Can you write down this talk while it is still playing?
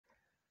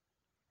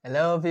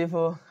Hello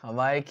people, I'm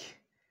Mike,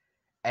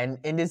 and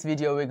in this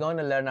video we're going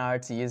to learn how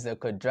to use the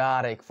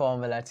quadratic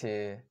formula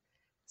to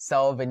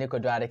solve a new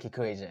quadratic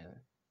equation.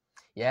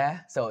 Yeah,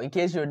 so in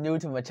case you're new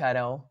to my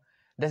channel,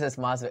 this is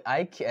Maths with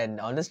Ike, and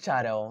on this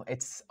channel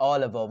it's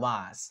all about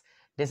maths.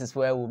 This is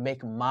where we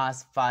make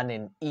maths fun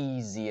and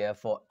easier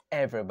for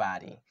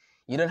everybody.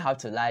 You don't have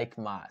to like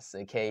maths,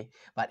 okay?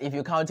 But if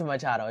you come to my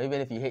channel, even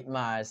if you hate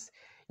maths,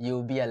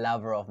 you'll be a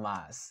lover of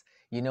maths.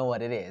 You know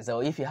what it is. So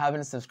if you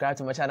haven't subscribed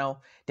to my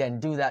channel, then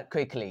do that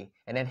quickly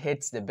and then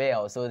hit the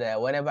bell so that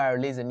whenever I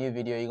release a new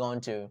video, you're going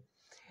to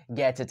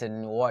get it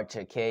and watch,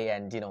 okay?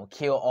 And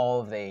kill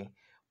all the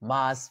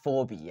maths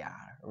phobia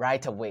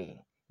right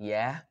away.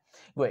 Yeah?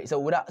 Great. So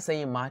without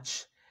saying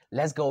much,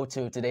 let's go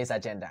to today's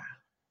agenda.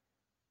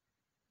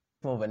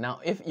 Over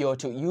now, if you're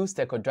to use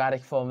the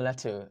quadratic formula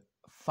to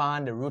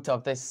find the root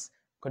of this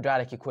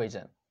quadratic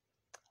equation,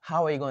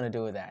 how are you going to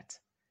do that?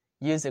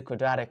 Use the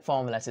quadratic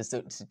formula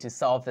to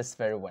solve this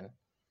very one.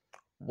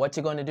 What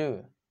you're going to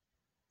do,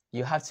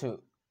 you have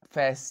to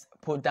first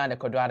put down the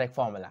quadratic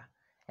formula,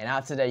 and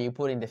after that you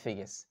put in the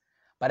figures.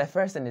 But the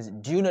first thing is,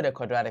 do you know the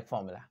quadratic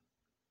formula?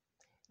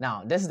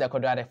 Now, this is the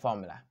quadratic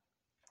formula.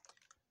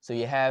 So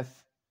you have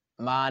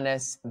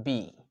minus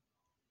b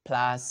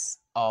plus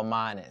or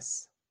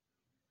minus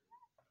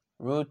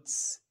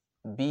roots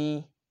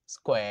b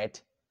squared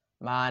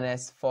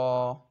minus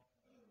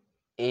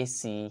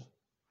 4ac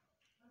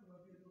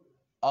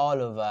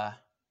all over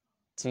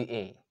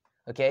 2a.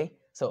 Okay,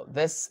 so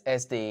this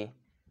is the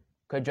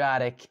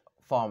quadratic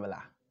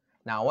formula.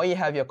 Now, when you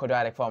have your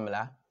quadratic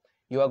formula,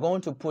 you are going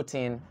to put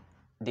in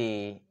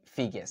the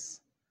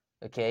figures.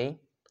 Okay,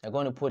 you're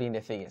going to put in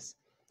the figures.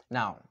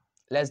 Now,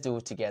 let's do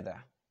it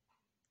together.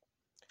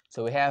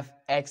 So we have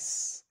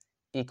x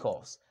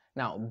equals,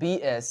 now b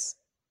is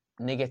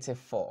negative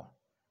 4,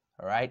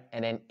 all right,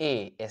 and then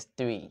a is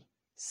 3,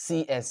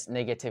 c is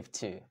negative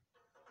 2.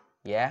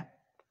 Yeah,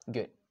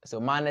 good. So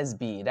minus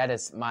b, that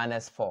is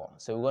minus 4.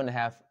 So we're going to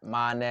have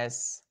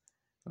minus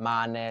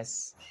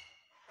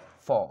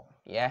 4,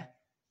 yeah,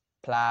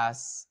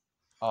 plus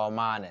or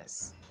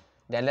minus.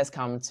 Then let's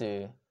come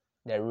to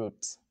the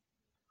root.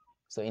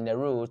 So in the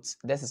root,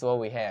 this is what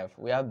we have.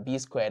 We have b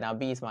squared. Now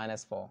b is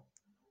minus 4.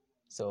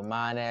 So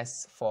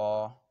minus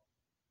 4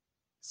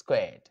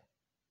 squared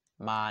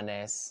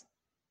minus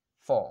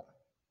 4.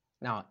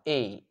 Now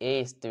a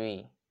is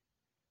 3.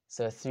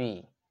 So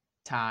 3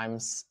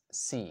 times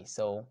c.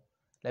 So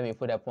let me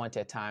put a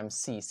pointer times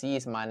c. C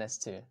is minus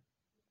 2.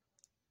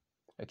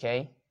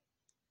 Okay?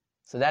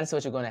 So that's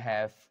what you're going to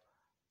have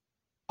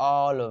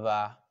all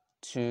over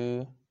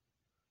 2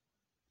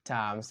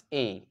 times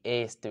a.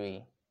 A is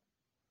 3.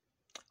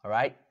 All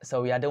right?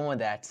 So we are done with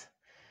that.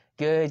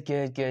 Good.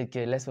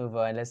 Let's move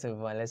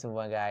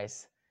on,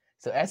 guys.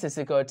 So s is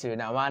equal to,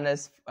 now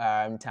minus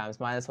times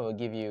minus 4 will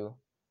give you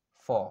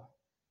 4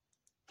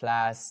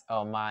 plus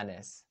or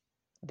minus.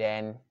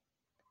 Then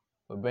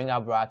we bring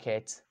our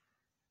bracket.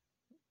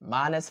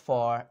 Minus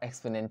 4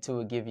 exponent 2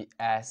 will give you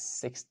as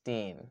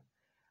 16.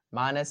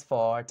 Minus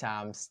 4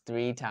 times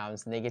 3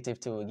 times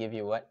negative 2 will give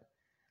you what?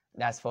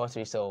 That's 4,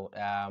 3. So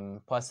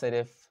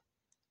positive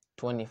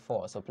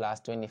 24. So plus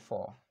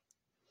 24.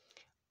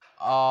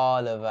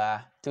 All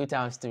over 2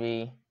 times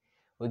 3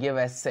 will give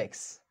us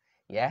 6.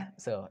 Yeah?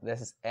 So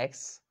this is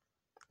x.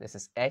 This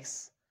is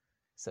x.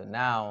 So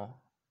now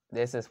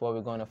this is what we're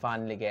going to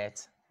finally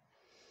get.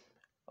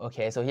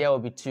 Okay, so here will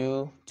be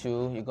 2.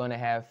 You're going to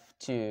have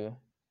 2.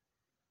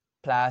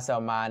 Plus or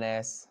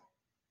minus,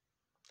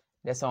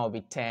 this one will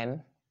be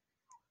 10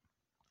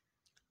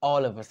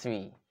 all over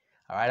 3.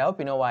 All right, I hope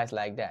you know why it's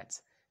like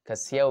that,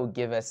 because here will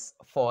give us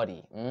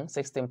 40.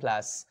 16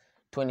 plus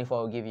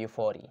 24 will give you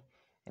 40.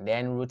 And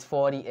then root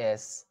 40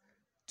 is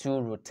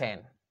 2 root 10.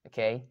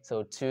 Okay,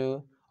 so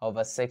 2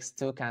 over 6,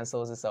 2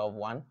 cancels itself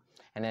 1,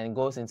 and then it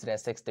goes into the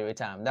 6 3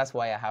 times. That's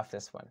why I have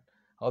this one.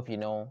 I hope you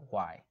know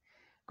why.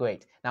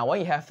 Great. Now,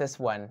 when you have this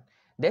one,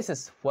 this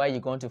is where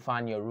you're going to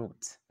find your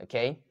root.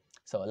 Okay.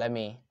 So let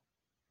me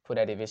put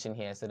a division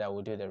here so that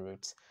we'll do the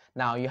roots.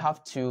 Now you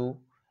have two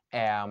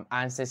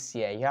answers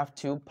here. You have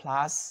 2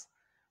 plus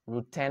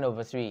root 10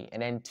 over 3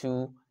 and then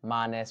 2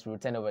 minus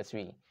root 10 over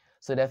 3.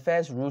 So the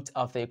first root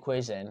of the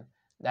equation,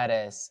 that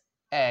is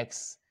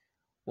x,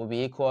 will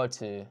be equal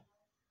to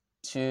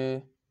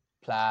 2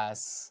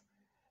 plus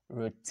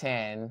root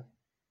 10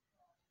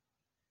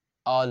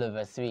 all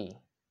over 3.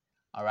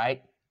 All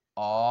right?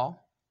 Or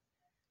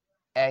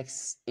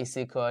x is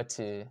equal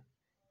to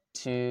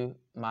 2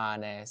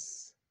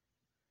 minus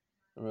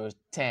root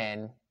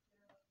 10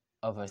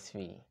 over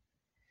 3.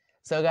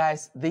 So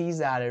guys,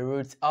 these are the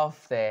roots of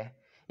the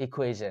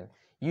equation.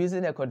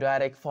 Using the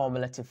quadratic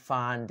formula to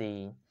find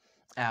the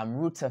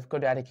roots of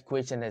quadratic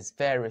equation is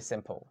very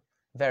simple.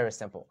 Very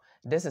simple.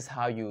 This is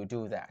how you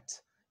do that.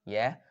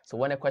 Yeah? So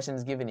when a question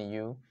is given to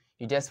you,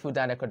 you just put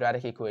down the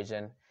quadratic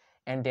equation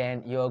and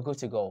then you're good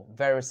to go.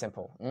 Very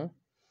simple.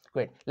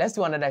 Great. Let's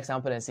do another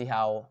example and see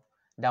how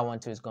that one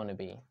too is going to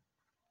be.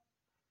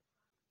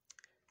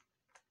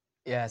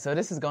 Yeah, so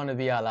this is going to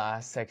be our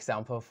last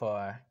example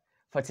for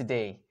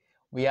today.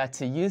 we are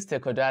to use the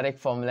quadratic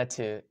formula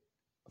to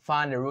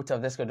find the root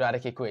of this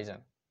quadratic equation.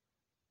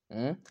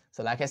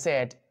 So like I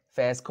said,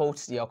 first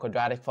quote your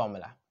quadratic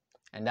formula,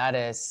 and that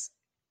is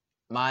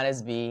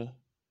minus b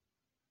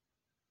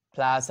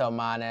plus or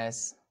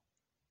minus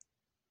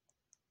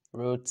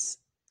root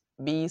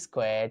b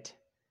squared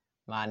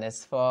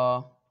minus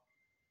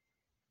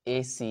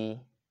 4ac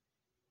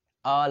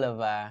all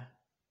over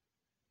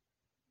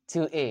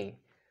 2a.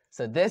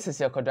 So this is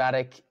your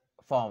quadratic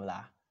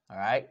formula. All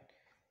right,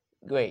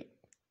 great.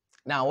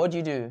 Now what do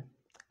you do?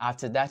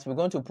 After that, we're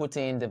going to put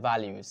in the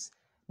values.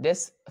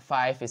 This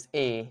 5 is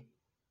a,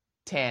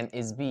 10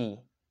 is b,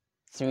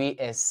 3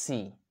 is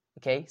c.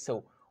 Okay,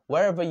 so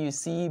wherever you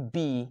see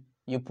b,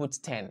 you put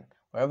 10.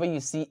 Wherever you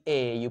see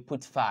a, you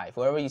put 5.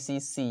 Wherever you see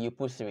c, you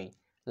put 3.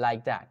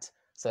 Like that.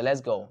 So let's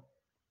go.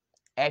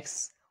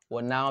 X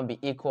will now be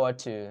equal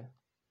to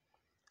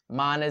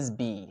minus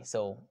b.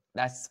 So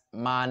that's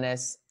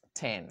minus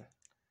 10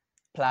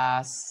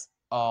 plus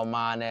or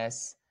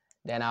minus,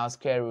 then our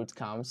square root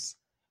comes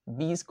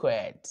b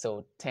squared.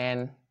 So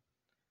 10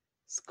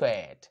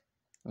 squared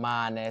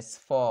minus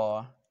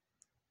 4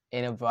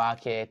 in a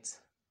bracket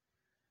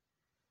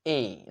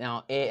a.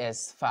 Now a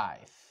is 5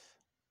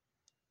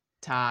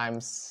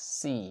 times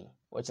c,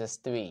 which is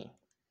 3,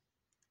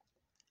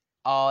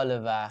 all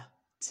over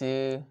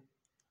 2a.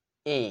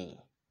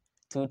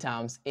 2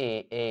 times a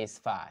is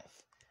 5.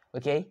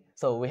 Okay,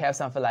 so we have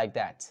something like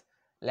that.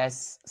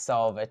 Let's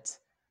solve it.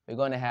 We're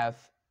going to have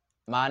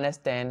minus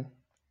 10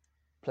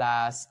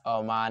 plus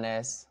or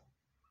minus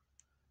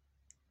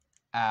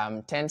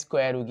 10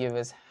 squared will give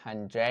us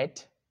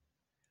 100.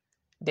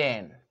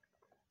 Then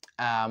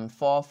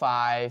 4,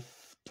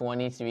 5,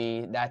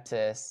 23, that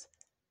is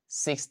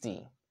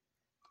 60.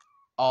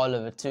 All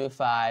over 2,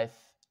 5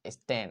 is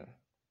 10.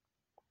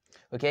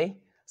 Okay,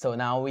 so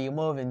now we're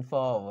moving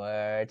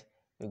forward.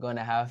 We're going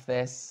to have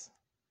this.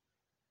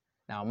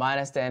 Now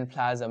minus 10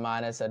 plus or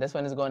minus, so this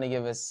one is going to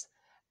give us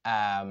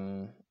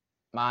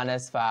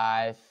minus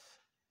 5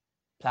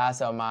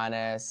 plus or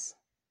minus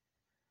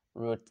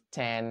root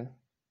 10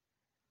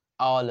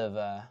 all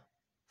over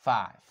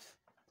 5.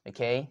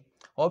 Okay,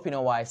 hope you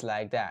know why it's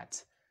like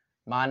that.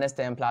 Minus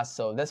 10 plus,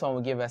 so this one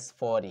will give us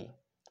 40.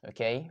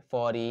 Okay,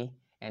 40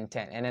 and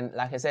 10. And then,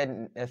 like I said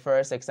in the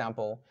first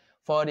example,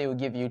 40 will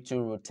give you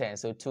 2 root 10.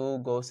 So 2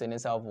 goes in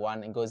itself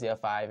 1 and goes here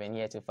 5 and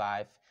here to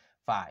 5,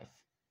 5.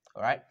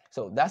 All right,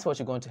 so that's what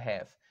you're going to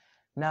have.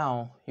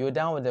 Now you're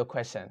done with the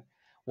question.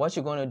 What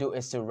you're going to do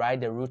is to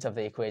write the root of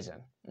the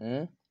equation.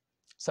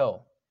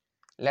 So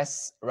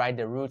let's write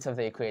the root of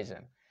the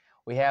equation.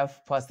 We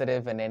have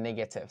positive and then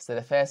negative. So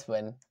the first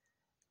one,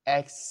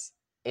 x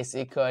is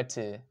equal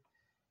to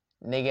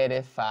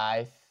negative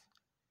 5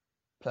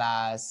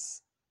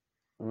 plus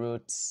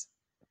root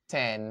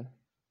 10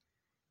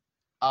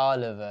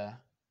 all over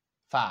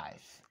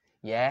 5.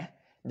 Yeah.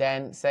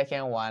 Then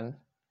second one,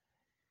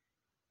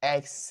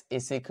 x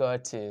is equal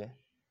to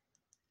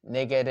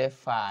negative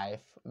 5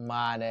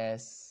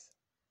 minus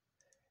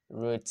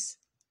root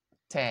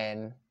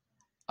 10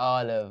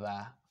 all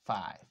over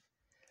 5.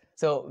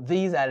 So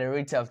these are the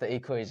roots of the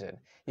equation.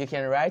 You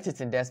can write it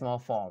in decimal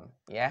form.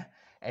 Yeah,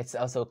 it's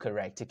also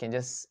correct. You can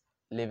just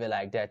leave it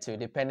like that too,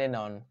 depending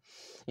on,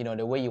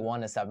 the way you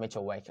want to submit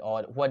your work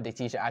or what the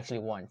teacher actually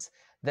wants.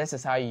 This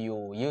is how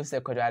you use the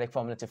quadratic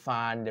formula to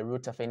find the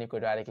root of any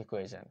quadratic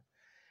equation.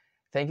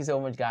 Thank you so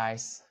much,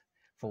 guys,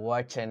 for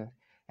watching.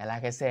 And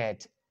like I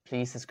said,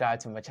 please subscribe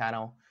to my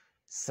channel,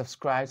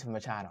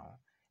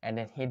 and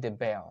then hit the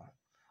bell.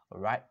 All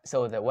right,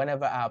 so that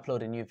whenever I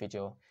upload a new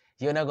video,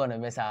 you're not going to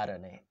miss out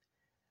on it.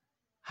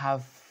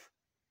 Have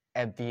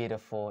a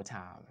beautiful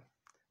time.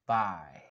 Bye.